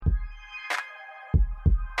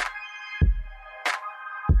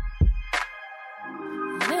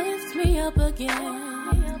up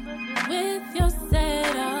again with your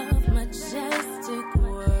set of majestic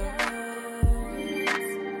words.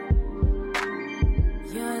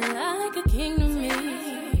 You're like a king to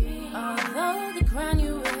me, although the crown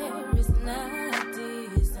you wear is not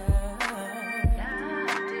deserved.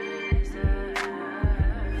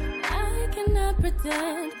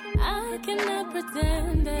 I cannot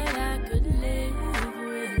pretend that I could live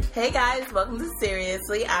with. Hey guys, welcome to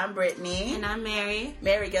Seriously. I'm Brittany. And I'm Mary.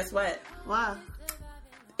 Mary, guess what? Wow.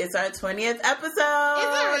 It's our 20th episode. Is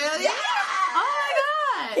it really? Yeah! Oh my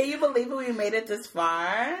god. Can you believe it? We made it this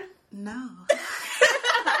far? No.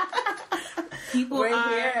 People We're are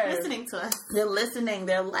here. listening to us. They're listening.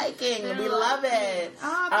 They're liking. We love it.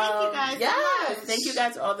 Oh, thank you guys so much. Thank you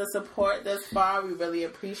guys for all the support this far. We really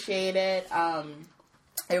appreciate it.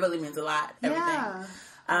 It really means a lot. Everything. Yeah.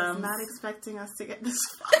 I was not expecting us to get this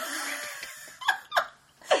far.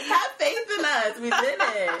 Have faith in us. We did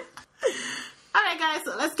it. Alright guys,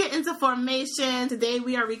 so let's get into formation. Today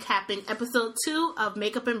we are recapping episode 2 of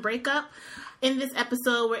Makeup and Breakup. In this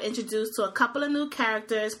episode, we're introduced to a couple of new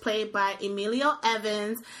characters played by Emilio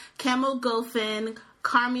Evans, Camille Goffin,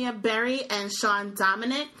 Carmia Berry, and Sean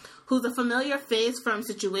Dominic, who's a familiar face from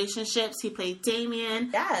Situationships. He played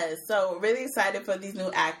Damien. Yes, so really excited for these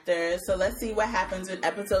new actors. So let's see what happens in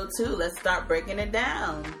episode 2. Let's start breaking it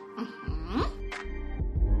down.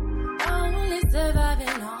 Only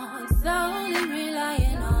surviving on, slowly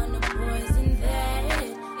relying on the poison that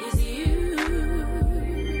is you.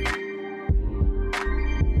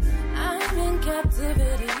 I'm in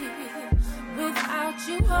captivity without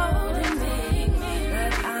you holding me,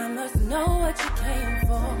 but I must know what you came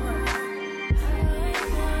for.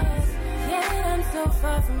 Yet I'm so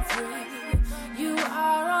far from free. You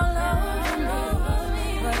are all over me,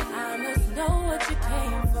 but I must know what you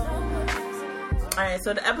came for. Alright,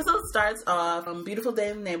 so the episode starts off beautiful day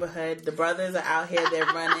in the neighborhood. The brothers are out here, they're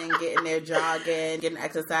running, getting their jogging, getting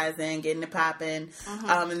exercise in, getting it popping.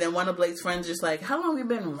 And then one of Blake's friends just like, how long have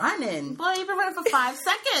we been running? Boy, you've been running for 5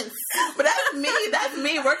 seconds. But that's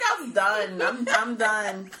me. Workout's done. I'm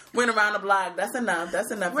done. Went around the block. That's enough. We're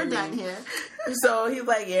for me. done here. So he's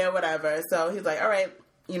like, yeah, whatever. So he's like, all right.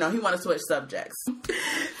 You know, he want to switch subjects.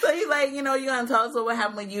 So he's like, you know, you're going to tell us what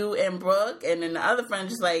happened with you and Brooke. And then the other friend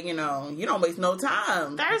just like, you know, you don't waste no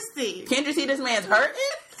time. Thirsty. Can't you see this man's hurting?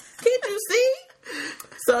 Can't you see?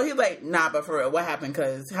 So he's like, nah, but for real, what happened?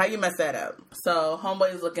 Because how you messed that up? So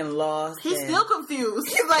homeboy's looking lost. He's still confused.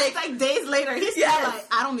 He's like, it's like days later, he's still like,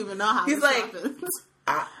 I don't even know how he's this like, happened.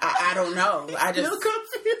 I don't know. I just, still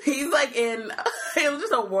confused. he's like it was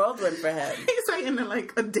just a whirlwind for him. He's like in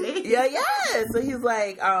like a day. Yeah. So he's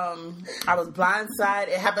like, I was blindsided.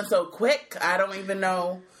 It happened so quick. I don't even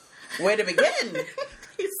know where to begin.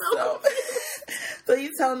 He's so confused. So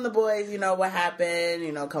he's telling the boys, you know, what happened,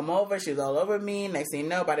 you know, come over. She was all over me. Next thing you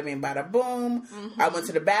know, bada bing, bada boom. I went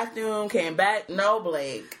to the bathroom, came back. No,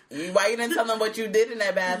 Blake. Why you didn't tell them what you did in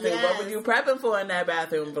that bathroom? Yes. What were you prepping for in that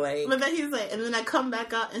bathroom, Blake? But then he's like, and then I come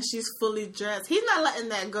back out and she's fully dressed. He's not letting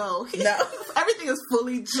that go. No. Everything is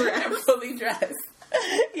fully dressed. I'm fully dressed.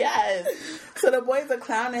 Yes. So the boys are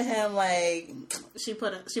clowning him like She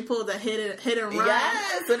pulled a hit and run.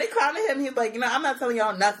 yes. So they clowning him. He's like, you know, I'm not telling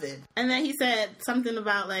y'all nothing. And then he said something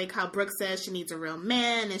about like how Brooke says she needs a real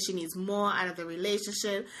man and she needs more out of the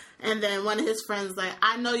relationship. And then one of his friends like,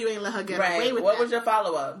 I know you ain't let her get away with What that. was your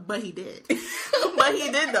follow up? But he did. But he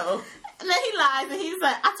did though. And then he lies and he's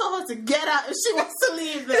like, I told her to get out if she wants to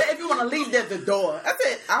leave. If you want to leave, there's the door. That's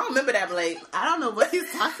it. I don't remember that, Blake. I don't know what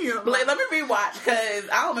he's talking about. Blake, let me rewatch because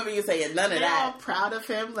I don't remember you saying none of They're all that. proud of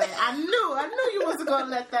him. Like, I knew you wasn't going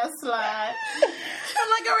to let that slide. I'm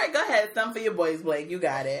like, all right, go ahead. Something for your boys, Blake. You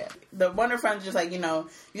got it. The one of the friends just like, you know,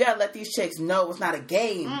 you got to let these chicks know it's not a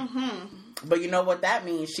game. Mm-hmm. But you know what that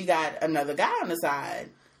means? She got another guy on the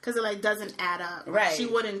side. Because it, like, doesn't add up. Right. She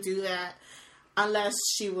wouldn't do that unless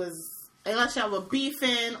y'all were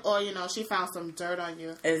beefing or, you know, she found some dirt on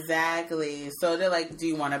you. Exactly. So they're like, do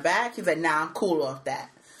you want her back? He's like, nah, I'm cool off that.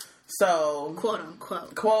 So, Quote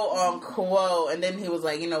unquote. quote unquote. And then he was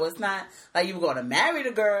like, you know, it's not like you were going to marry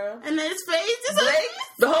the girl. And then his face just Blake, like...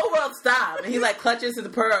 the whole world stopped. And he like clutches to the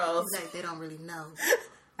pearls. He's like, they don't really know.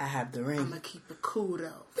 I have the I'm ring. going to keep it cool,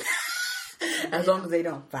 though. As long as they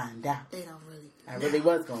don't find out. They don't really know. I really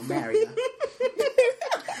was going to marry her.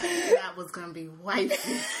 That was going to be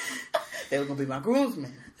wifey. They were going to be my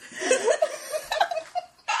groomsmen.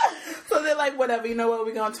 So they're like, whatever, you know what,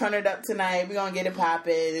 we're going to turn it up tonight. We're going to get it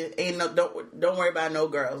popping. Ain't no, don't worry about no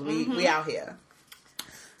girls. We out here.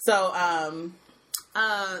 So,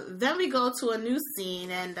 Then we go to a new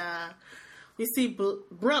scene and you see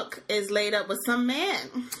Brooke is laid up with some man.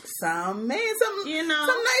 Some nice looking young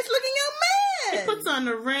He man. puts on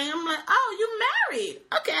the ring. I'm like, oh, you married.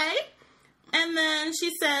 Okay. And then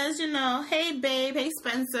she says, hey, babe, hey,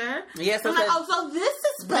 Spencer. Yes, I'm like, so this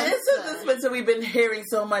is Spencer. This is the Spencer we've been hearing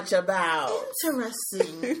so much about.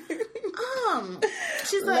 Interesting.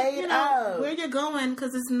 She's like, where you going?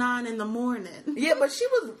 Because it's 9 a.m. Yeah, but she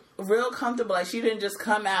was real comfortable. Like, she didn't just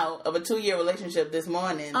come out of a 2-year relationship this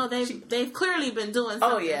morning. Oh, they've clearly been doing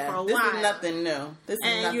something for a while. This is nothing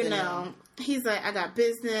new. New. He's like, I got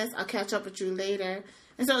business. I'll catch up with you later.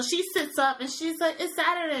 And so she sits up and she's like, it's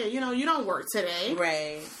Saturday. You don't work today.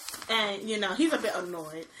 Right. And, he's a bit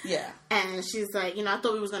annoyed. Yeah. And she's like, I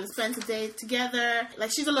thought we was going to spend today together.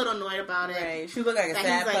 Like, she's a little annoyed about it. Right. She looked like a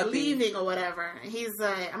sad puppy. He's like, leaving or whatever. And he's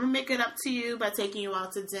like, I'm going to make it up to you by taking you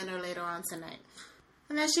out to dinner later on tonight.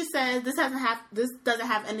 And then she says, this doesn't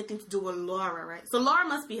have anything to do with Laura, right? So Laura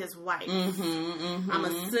must be his wife. I'm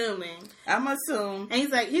assuming. And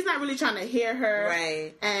he's like, he's not really trying to hear her.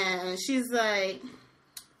 Right. And she's like,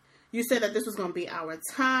 you said that this was going to be our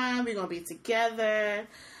time. We're going to be together.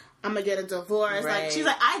 I'm going to get a divorce. Right. Like, she's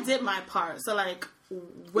like, I did my part. So, like,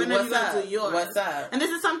 when are you going to do yours? What's up? And this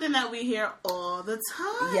is something that we hear all the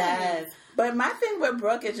time. Yes. But my thing with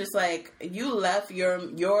Brooke is just like, you left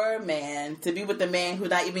your man to be with the man who's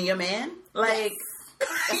not even your man. Like,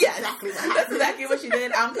 yes. That's exactly what she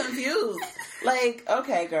did. I'm confused. Like,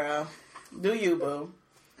 okay, girl. Do you, boo.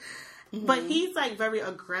 But he's, like, very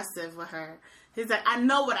aggressive with her. He's like, I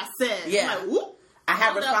know what I said. Yeah. I'm like, whoop. I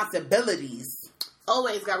have responsibilities.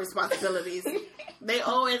 Always got responsibilities. They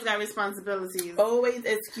always got responsibilities. Always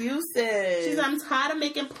excuses. She's like, I'm tired of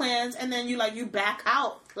making plans, and then you back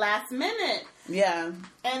out last minute. Yeah.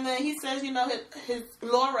 And then he says, his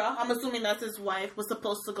Laura, I'm assuming that's his wife, was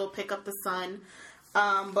supposed to go pick up the son,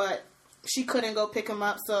 but she couldn't go pick him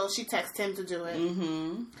up, so she texted him to do it.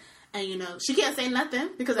 Mm-hmm. And, she can't say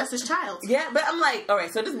nothing because that's his child. Yeah, but I'm like, all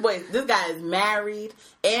right, so this guy is married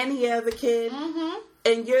and he has a kid. Mm-hmm.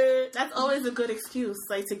 And that's always a good excuse,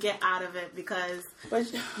 like, to get out of it because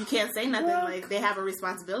you can't say nothing. Well, like, they have a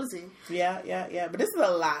responsibility. Yeah. But this is a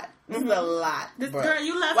lot. This is a lot. Girl,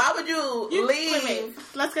 you left. Why would you leave? Wait.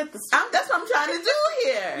 Let's get this. That's what I'm trying to do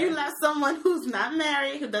here. You left someone who's not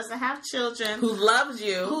married, who doesn't have children, who loves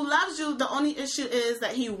you. The only issue is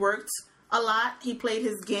that he worked a lot. He played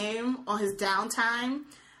his game on his downtime,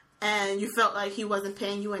 and you felt like he wasn't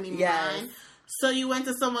paying you any mind. So you went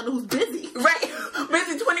to someone who's busy. Right.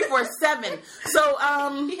 Busy 24/7. So,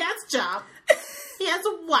 he has a job. He has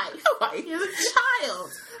a wife. He has a child.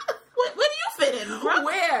 Where do you fit in, Brooke?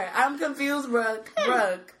 Where? I'm confused, Brooke.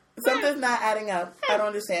 Brooke. Something's not adding up. I don't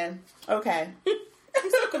understand. Okay. I'm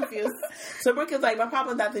so confused. So Brooke is like, my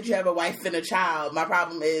problem is not that you have a wife and a child. My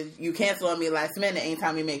problem is you cancel on me last minute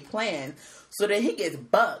anytime we make plans. So then he gets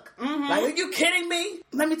bugged. Mm-hmm. Like, are you kidding me?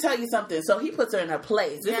 Let me tell you something. So he puts her in her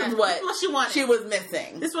place. This is what she wanted. She was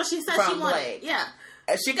missing. This is what she said from she wanted. Blake. Yeah.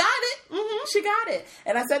 She got it. Mm-hmm. She got it.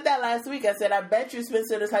 And I said that last week. I said, I bet you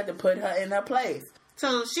Spencer decided to put her in her place.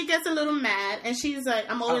 So she gets a little mad, and she's like,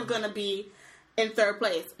 I'm always going to be in third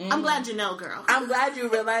place. Mm-hmm. I'm glad you know, girl. I'm glad you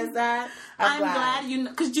realized that. I'm glad you know,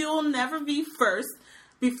 because you'll never be first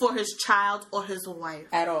before his child or his wife.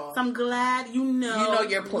 At all. So I'm glad you know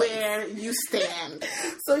your place. Where you stand.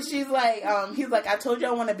 So she's like, he's like, I told you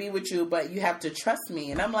I want to be with you, but you have to trust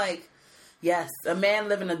me. And I'm like, yes, a man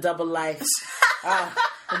living a double life.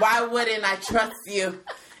 Why wouldn't I trust you?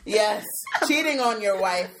 Yes. Cheating on your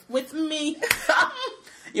wife. With me.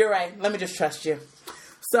 You're right. Let me just trust you.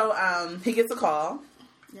 So, he gets a call.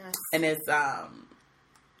 Yes. And it's a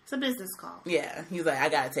business call. Yeah. He's like, I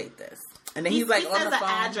gotta take this. And then he's like on the phone. He says the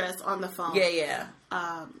address on the phone. Yeah.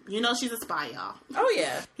 She's a spy, y'all. Oh,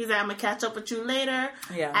 yeah. He's like, I'm going to catch up with you later.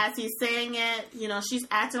 Yeah. As he's saying it, she's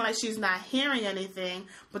acting like she's not hearing anything.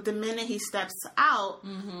 But the minute he steps out,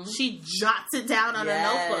 she jots it down on a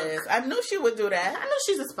notebook. I knew she would do that. I knew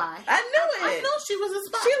she's a spy. I knew it. I knew she was a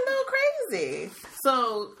spy. She's a little crazy.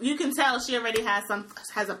 So you can tell she already has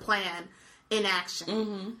a plan in action.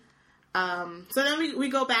 Mm-hmm. So then we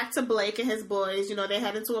go back to Blake and his boys. They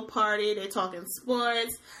head into a party. They're talking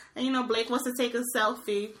sports. And, Blake wants to take a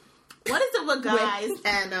selfie. What is it with guys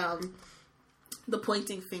and the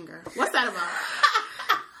pointing finger? What's that about?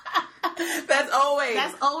 That's always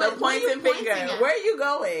the pointing finger. At? Where are you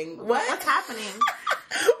going? What's happening?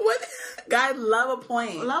 What? Guys love a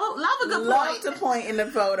point. Love a good point. Love to point in the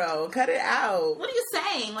photo. Cut it out. What are you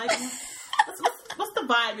saying? Like, what's the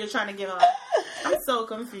vibe you're trying to give off? I'm so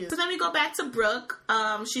confused. So then we go back to Brooke.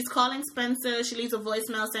 She's calling Spencer. She leaves a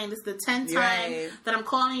voicemail saying, this is the 10th time that I'm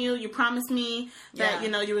calling you. You promised me that,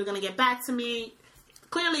 you were going to get back to me.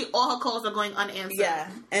 clearly all her calls are going unanswered. Yeah,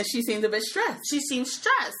 and she seems a bit stressed. She seems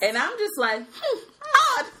stressed. And I'm just like,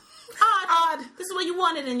 odd. This is what you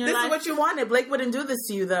wanted in your life. This is what you wanted. Blake wouldn't do this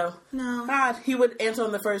to you, though. No. Odd. He would answer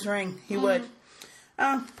on the first ring. He would.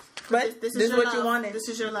 But this is what you wanted. This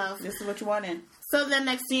is your love. This is what you wanted. So then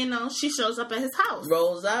next thing you know, she shows up at his house.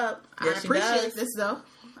 Rolls up. Yes, I appreciate this, though.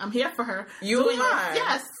 I'm here for her. You are.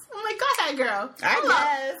 Yes. I'm like, go ahead, girl.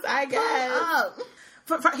 I guess.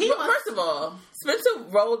 First of all, Spencer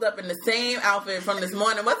rolled up in the same outfit from this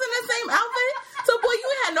morning. Wasn't the same outfit? So, boy,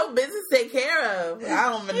 you had no business to take care of. I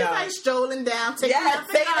don't even know. He's like strolling down, taking out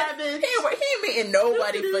the garbage. He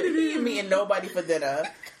ain't meeting nobody for dinner.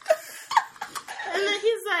 And then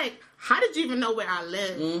he's like, how did you even know where I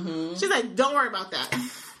live? Mm-hmm. She's like, don't worry about that.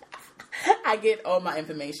 I get all my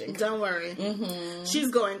information. Don't worry. Mm-hmm.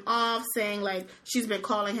 She's going off, saying like she's been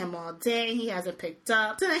calling him all day. He hasn't picked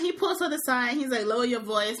up. So then he pulls her to the side. He's like, lower your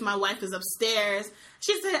voice. My wife is upstairs.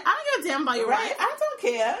 She said, I don't give a damn about your wife. I don't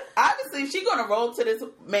care. Obviously, she's going to roll to this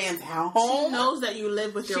man's home. She knows that you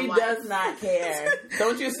live with your wife. She does not care.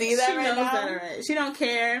 Don't you see that right now? That right. She don't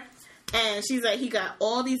care. And she's like, he got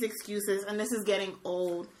all these excuses, and this is getting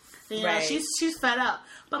old. You know, she's fed up.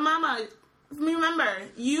 But Mama, remember,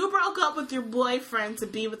 you broke up with your boyfriend to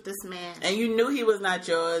be with this man. And you knew he was not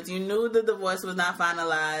yours. You knew the divorce was not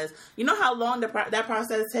finalized. You know how long that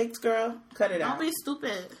process takes, girl? Cut it out. Don't be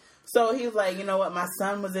stupid. So he was like, you know what? My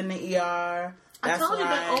son was in the ER. I told you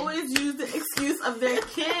they always use the excuse of their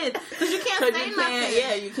kid. Because you can't say nothing.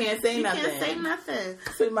 Yeah, you can't say nothing. You can't say nothing.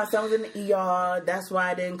 So my son was in the ER. That's why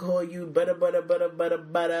I didn't call you. Butter.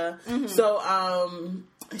 Mm-hmm. So,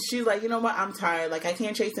 she's like, you know what? I'm tired. Like, I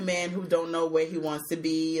can't chase a man who don't know where he wants to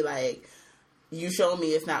be. Like, you show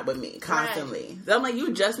me it's not with me constantly. Right. So I'm like,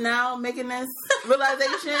 you just now making this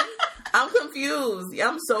realization? I'm confused.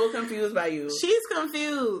 I'm so confused by you. She's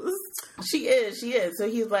confused. She is. So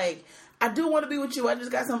he's like, I do want to be with you. I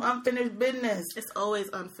just got some unfinished business. It's always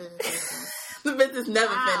unfinished business. The business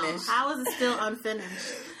never finished. How is it still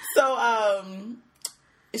unfinished?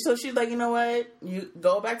 So she's like, you know what? You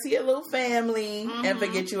go back to your little family and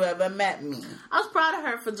forget you ever met me. I was proud of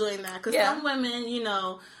her for doing that. Because some women, you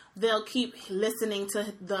know, they'll keep listening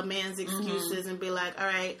to the man's excuses and be like, all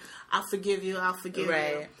right, I'll forgive you.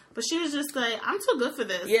 Right. But she was just like, I'm too good for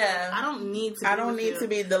this. Yeah. Like, I don't need to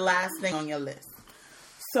be the last thing on your list.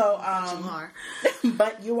 So, but you are.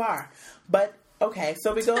 But you are. But, okay,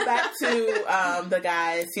 so we go back to the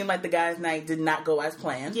guys. Seemed like the guys' night did not go as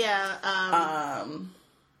planned. Yeah.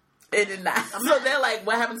 It did not. So they're like,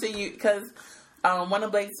 what happened to you? Because one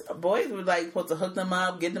of Blake's boys was like supposed to hook them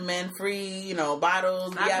up, get the men free, you know,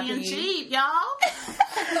 bottles, not being cheap, y'all.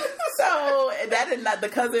 So that did not. The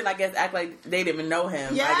cousin, I guess, act like they didn't even know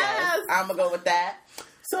him. Yes. I guess I'm gonna go with that.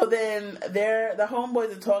 So then the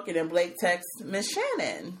homeboys are talking, and Blake texts Miss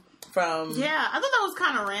Shannon from. Yeah, I thought that was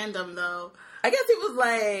kind of random, though. I guess he was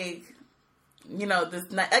like, you know, this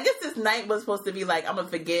night. I guess this night was supposed to be like, I'm gonna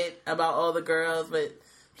forget about all the girls, but.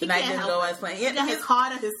 The night didn't go as planned. Yeah, his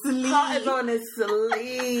heart on his sleeve. Heart is on his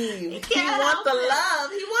sleeve. He wants the love.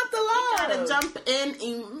 He wants the love. He gotta jump in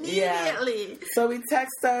immediately. Yeah. So we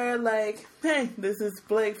text her like, "Hey, this is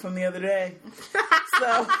Blake from the other day."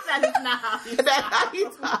 So that is not how he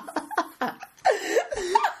talks. That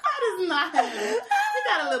is not him. He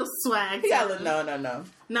got a little swag. No.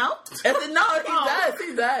 No?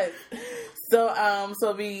 He does.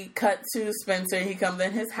 So we cut to Spencer. He comes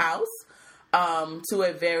in his house. To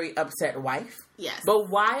a very upset wife. Yes. But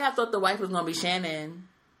why? I thought the wife was going to be Shannon.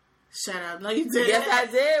 Shut up. No, you didn't. Yes, I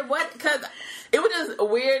did. What? Because it was just a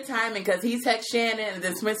weird timing because he texts Shannon and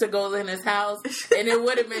then Spencer goes in his house and it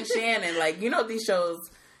would have been Shannon. Like, you know, these shows,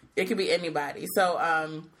 it could be anybody. So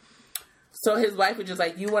his wife was just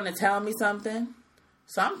like, you want to tell me something?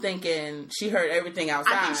 So I'm thinking she heard everything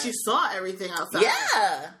outside. I think she saw everything outside.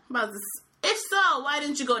 Yeah. If so, why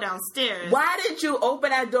didn't you go downstairs? Why didn't you open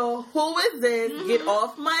that door? Who is this? Mm-hmm. Get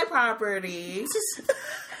off my property.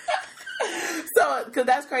 So, because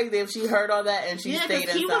that's crazy if she heard all that and she stayed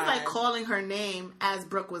inside. He was like calling her name as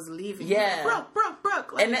Brooke was leaving. Yeah. Like,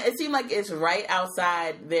 Brooke. Like, and it seemed like it's right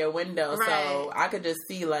outside their window. Right. So I could just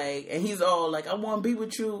see like, and he's all like, I want to be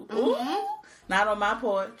with you. Mm-hmm. Ooh, not on my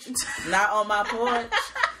porch. Not on my porch.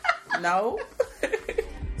 No.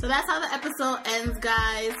 So that's how the episode ends,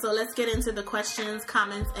 guys. So let's get into the questions,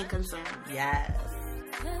 comments, and concerns. Yes.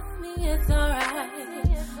 Tell me it's alright,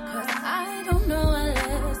 'cause I don't know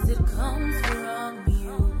unless it comes from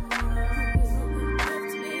you.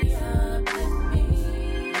 Lift me up, lift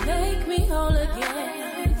me, make me whole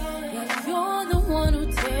again. Yeah, you're the one who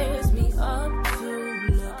tears me up to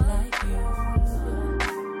look like you.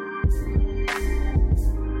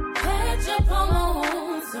 Catch up on my wounds.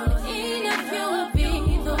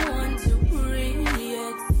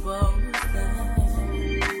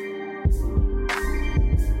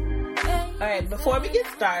 before we get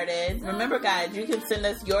started, remember, guys, you can send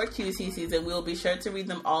us your QCCs and we'll be sure to read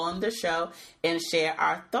them all on the show and share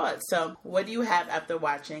our thoughts. So, what do you have after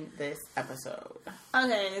watching this episode?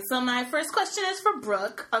 Okay, so my first question is for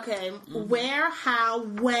Brooke. Okay, where, how,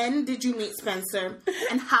 when did you meet Spencer?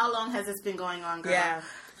 And how long has this been going on, girl? Yeah,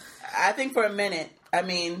 I think for a minute. I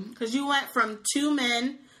mean... Because you went from 2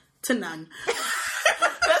 men to none.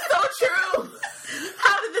 That's so true.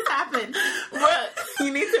 How did this happen? Brooke,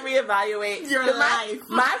 you need to reevaluate your life.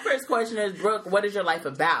 My first question is, Brooke, what is your life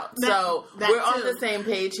about? So we're on the same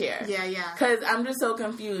page here. Yeah. Because I'm just so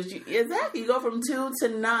confused. Exactly. You go from 2 to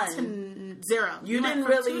none. To 0. You didn't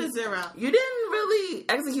from really 2 to 0. You didn't really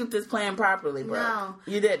execute this plan properly, Brooke. No.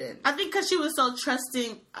 You didn't. I think because she was so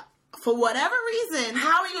trusting... For whatever reason.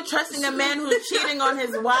 How are you trusting a man who's cheating on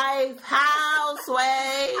his wife? How,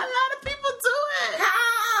 Sway? A lot of people do it.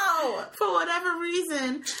 How? For whatever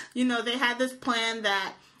reason, they had this plan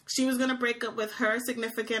that she was going to break up with her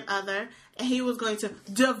significant other and he was going to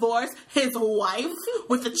divorce his wife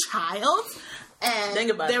with a child. And they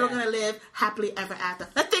were going to live happily ever after.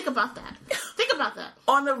 Let's think about that. Think about that.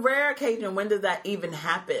 On the rare occasion, when does that even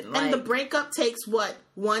happen? And the breakup takes what?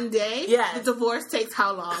 1 day? Yeah. The divorce takes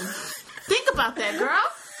how long? Think about that, girl.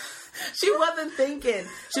 She wasn't thinking.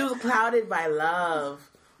 She was clouded by love.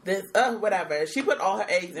 Whatever. She put all her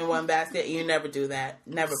eggs in one basket. You never do that.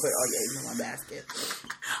 Never put all your eggs in one basket.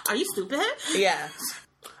 Are you stupid? Yeah.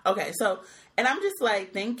 Okay, so, and I'm just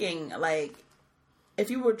thinking, if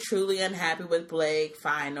you were truly unhappy with Blake,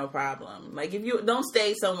 fine, no problem. If you don't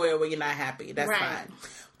stay somewhere where you're not happy, that's fine.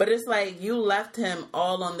 But it's you left him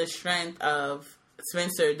all on the strength of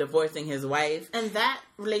Spencer divorcing his wife. And that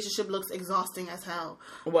relationship looks exhausting as hell.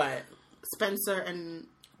 What? Spencer and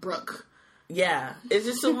Brooke. Yeah, it's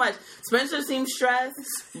just too much. Spencer seems stressed.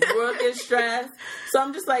 Brooke is stressed. So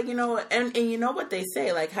I'm just and you know what they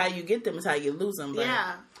say, how you get them is how you lose them. But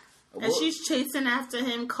yeah. And she's chasing after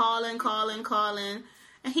him, calling.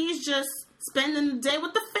 And he's just spending the day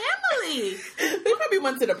with the family. They probably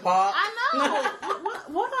went to the park. I know.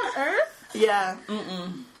 what on earth? Yeah.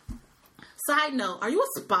 Side note, are you a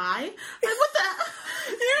spy? What the...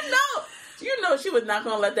 You know she was not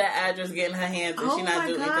going to let that address get in her hands and she not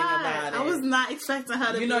do anything about it. I was not expecting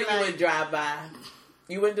her to you would drive by.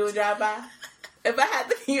 You wouldn't do a drive-by? If I had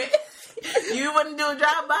to... You wouldn't do a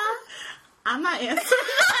drive-by? I'm not answering.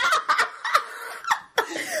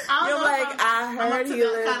 I heard he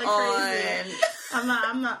lived on...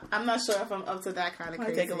 I'm not sure if I'm up to that kind of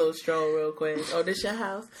crazy. Take a little stroll real quick. Oh, this your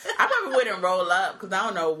house? I probably wouldn't roll up because I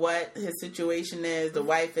don't know what his situation is. The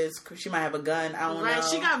wife she might have a gun. I don't know. Right,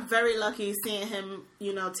 she got very lucky seeing him,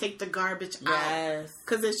 take the garbage out.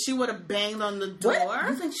 Because if she would have banged on the door. What?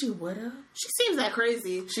 You think she would have? She seems that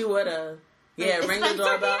crazy. She would have. Yeah, Is ring the Spencer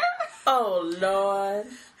doorbell. here? Oh, Lord.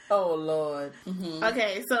 Oh, Lord. Mm-hmm.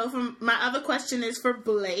 Okay, so my other question is for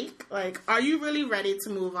Blake. Are you really ready to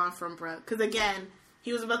move on from Brooke? Because, again,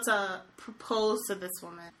 he was about to propose to this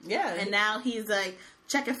woman. Yeah. And now he's,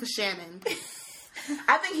 checking for Shannon.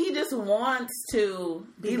 I think he just wants to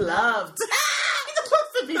be loved. He just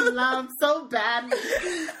wants to be loved so badly.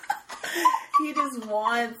 He just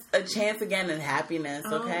wants a chance again in happiness,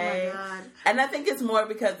 okay? Oh, my God. And I think it's more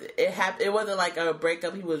because it wasn't a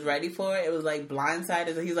breakup he was ready for. It was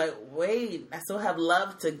blindsided. He's wait, I still have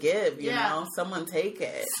love to give, you know? Someone take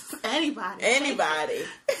it. Anybody.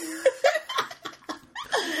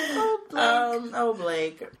 Oh,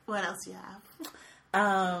 Blake. What else you have?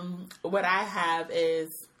 What I have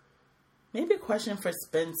is maybe a question for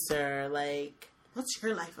Spencer, what's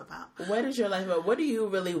your life about? What is your life about? What do you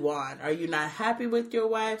really want? Are you not happy with your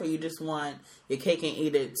wife, or you just want your cake and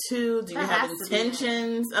eat it too? Do you have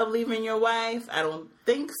intentions of leaving your wife? I don't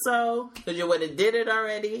think so, because you would have did it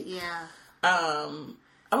already. Yeah.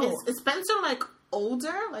 Is Spencer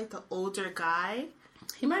older, the older guy?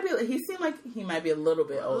 He might be. He seemed like he might be a little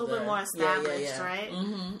bit older, a little bit more established, right?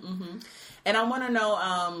 Mm-hmm. And I want to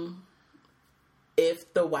know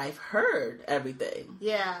if the wife heard everything.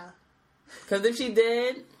 Yeah. Because if she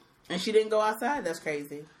did, and she didn't go outside, that's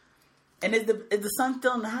crazy. And is the son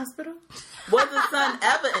still in the hospital? Was the son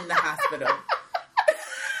ever in the hospital?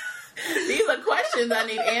 These are questions I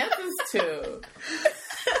need answers to.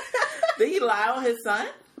 Did he lie on his son?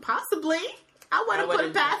 Possibly. I wouldn't put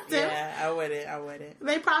it past him. Yeah, I wouldn't.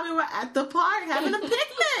 They probably were at the park having a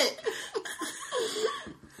picnic.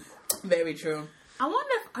 Very true. I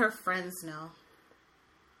wonder if her friends know.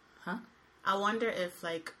 Huh? I wonder if,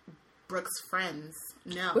 Brooke's friends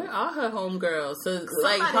know. We're all her homegirls, so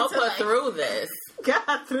like Somebody help to, her like, through this.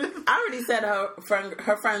 Got through. I already said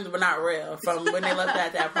her friends were not real from when they left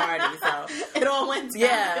at that party. So It all went down.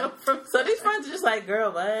 yeah. So these friends are just like,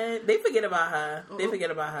 girl, what? They forget about her. They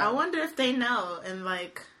forget about her. I wonder if they know and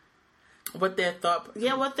like, what their thought.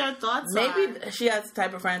 yeah, what their thoughts are. Maybe she has the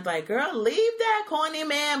type of friends like, girl, leave that corny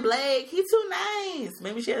man Blake. He's too nice.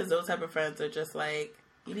 Maybe she has those type of friends that are just like,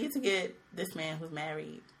 you need to get this man who's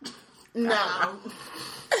married. No.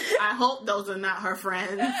 I hope those are not her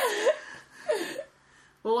friends.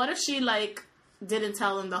 Well, what if she, like, didn't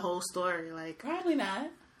tell them the whole story? Like, Probably not.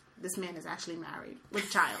 this man is actually married with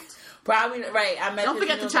a child. Probably right. I met. Don't this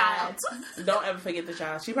forget new the child. guy. Don't ever forget the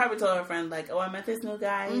child. She probably told her friend like, "Oh, I met this new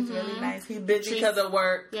guy. He's really nice. He's busy because of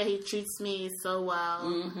work. Yeah, he treats me so well.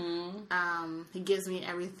 Mm-hmm. He gives me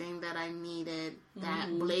everything that I needed that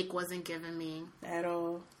Blake wasn't giving me. At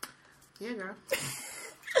all. Yeah, girl.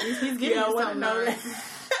 He's giving Yeah, I you want to something. know Right?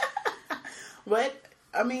 that. What?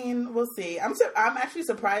 I mean, we'll see. I'm actually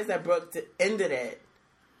surprised that Brooke ended it.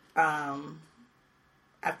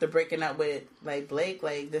 After breaking up with like Blake,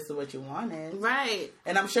 like this is what you wanted, Right.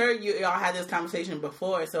 and I'm sure y'all had this conversation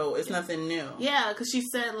before, so it's nothing new. Yeah, because she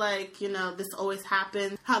said, like, you know, this always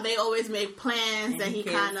happens. How they always make plans And and he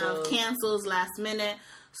kind of cancels last minute.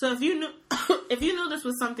 So if you knew, if you knew this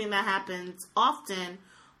was something that happens often,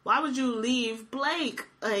 why would you leave Blake?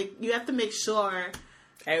 Like, you have to make sure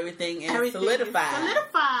Everything is everything solidified.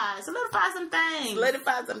 Solidify some things.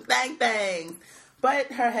 Solidify some things.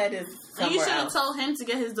 But her head is And somewhere you should have else. told him to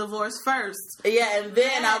get his divorce first. Yeah, and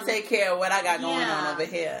then Yeah. I'll take care of what I got going Yeah. on over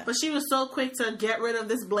here. But she was so quick to get rid of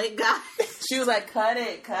this Blake guy. She was like, cut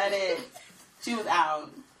it. She was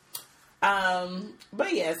out.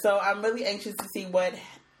 But yeah, so I'm really anxious to see what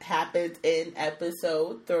happens in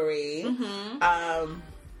episode 3. Mm-hmm.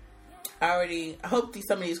 I hope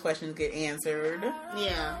some of these questions get answered.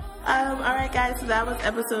 Yeah. Alright guys, so that was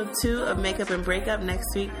episode 2 of Makeup and Breakup. Next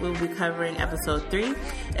week we'll be covering episode 3.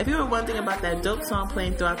 If you were wondering about that dope song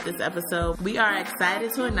playing throughout this episode, we are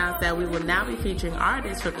excited to announce that we will now be featuring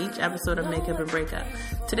artists from each episode of Makeup and Breakup.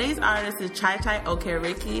 Today's artist is Chai Chai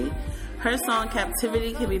Okereke. Her song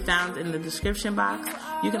Captivity can be found in the description box.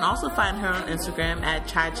 You can also find her on Instagram at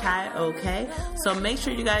Chai Chai OK, so make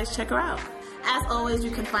sure you guys check her out. As always,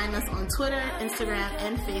 you can find us on Twitter, Instagram,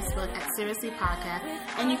 and Facebook at Seriously Podcast,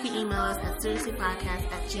 and you can email us at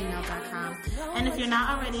seriouslypodcast@gmail.com. And if you're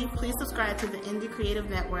not already, please subscribe to the Indie Creative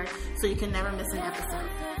Network so you can never miss an episode.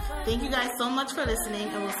 Thank you guys so much for listening,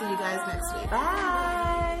 and we'll see you guys next week.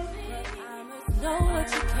 Bye! Know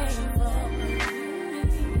what you